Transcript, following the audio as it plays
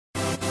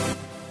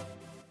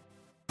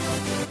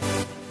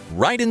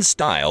Ride in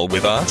style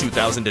with a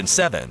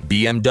 2007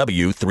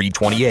 BMW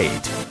 328.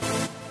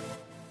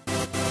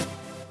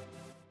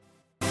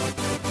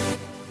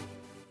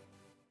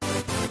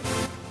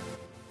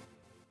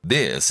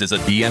 This is a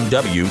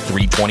BMW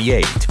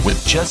 328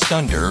 with just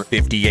under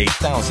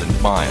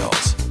 58,000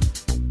 miles.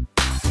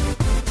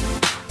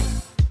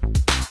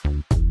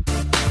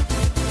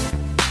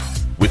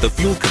 With a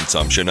fuel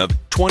consumption of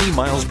 20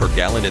 miles per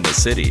gallon in the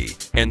city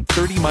and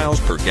 30 miles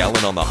per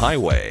gallon on the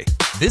highway,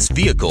 this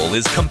vehicle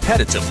is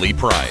competitively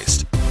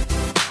priced.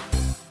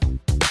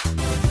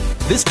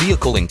 This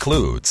vehicle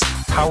includes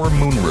power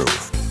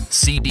moonroof,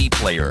 CD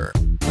player,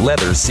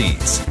 leather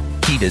seats,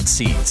 heated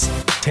seats,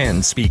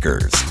 10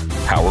 speakers,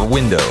 power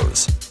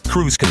windows,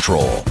 cruise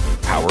control,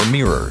 power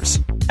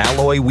mirrors,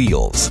 alloy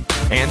wheels,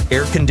 and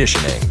air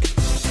conditioning.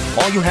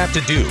 All you have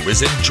to do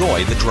is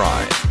enjoy the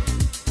drive.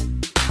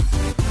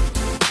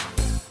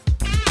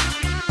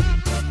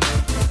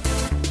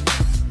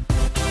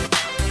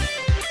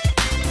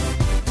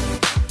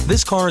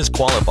 This car is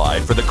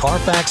qualified for the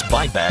Carfax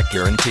buyback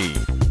guarantee.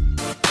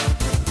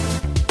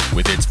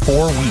 With its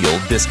 4-wheel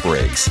disc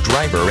brakes,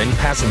 driver and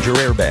passenger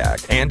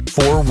airbag, and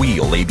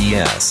 4-wheel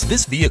ABS,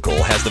 this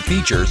vehicle has the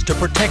features to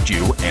protect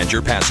you and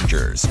your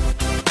passengers.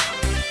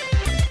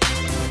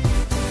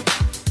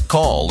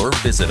 Call or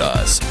visit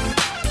us.